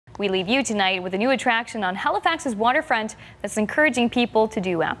We leave you tonight with a new attraction on Halifax's waterfront that's encouraging people to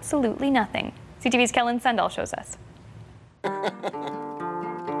do absolutely nothing. CTV's Kellen Sundall shows us.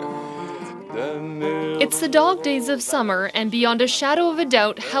 It's the dog days of summer, and beyond a shadow of a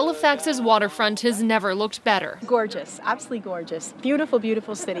doubt, Halifax's waterfront has never looked better. Gorgeous, absolutely gorgeous. Beautiful,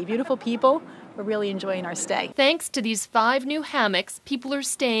 beautiful city, beautiful people. We're really enjoying our stay. Thanks to these 5 new hammocks, people are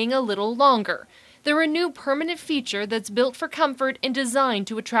staying a little longer. They're a new permanent feature that's built for comfort and designed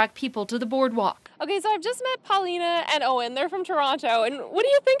to attract people to the boardwalk. Okay, so I've just met Paulina and Owen. They're from Toronto. And what do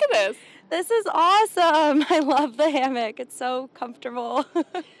you think of this? This is awesome. I love the hammock. It's so comfortable.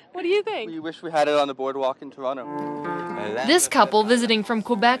 What do you think? We wish we had it on the boardwalk in Toronto. This couple visiting from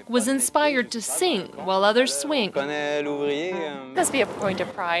Quebec was inspired to sing while others swing. Must be a point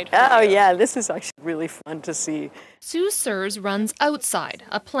of pride. Oh yeah, this is actually really fun to see. Sue Sears runs Outside,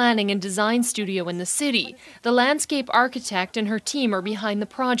 a planning and design studio in the city. The landscape architect and her team are behind the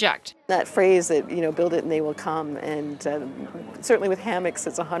project. That phrase that, build it and they will come, and certainly with hammocks,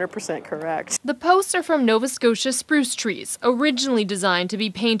 it's 100% correct. The posts are from Nova Scotia spruce trees. Originally designed to be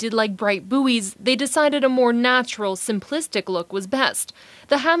painted like bright buoys, they decided a more natural, simplistic look was best.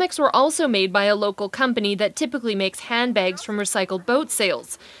 The hammocks were also made by a local company that typically makes handbags from recycled boat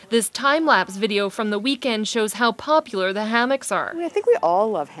sails. This time-lapse video from the weekend shows how popular the hammocks are. I think we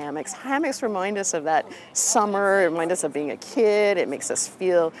all love hammocks. Hammocks remind us of that summer, remind us of being a kid. It makes us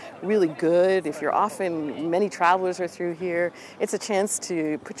feel really good. If you're often, many travelers are through here, it's a chance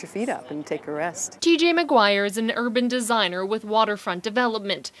to put your feet up and take a rest. TJ McQuire is an urban designer with Waterfront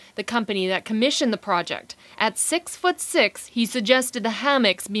Development, the company that commissioned the project. At 6'6", he suggested the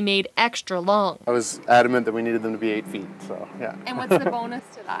hammocks be made extra long. I was adamant that we needed them to be 8 feet, so yeah. And what's the bonus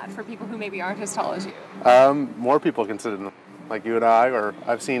to that for people who maybe aren't as tall as you? More people can sit in them, like you and I, or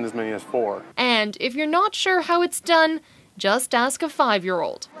I've seen as many as 4. And if you're not sure how it's done, just ask a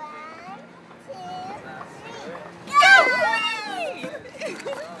 5-year-old.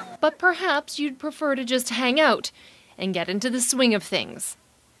 But perhaps you'd prefer to just hang out and get into the swing of things.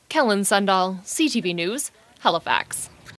 Kellen Sundall, CTV News, Halifax.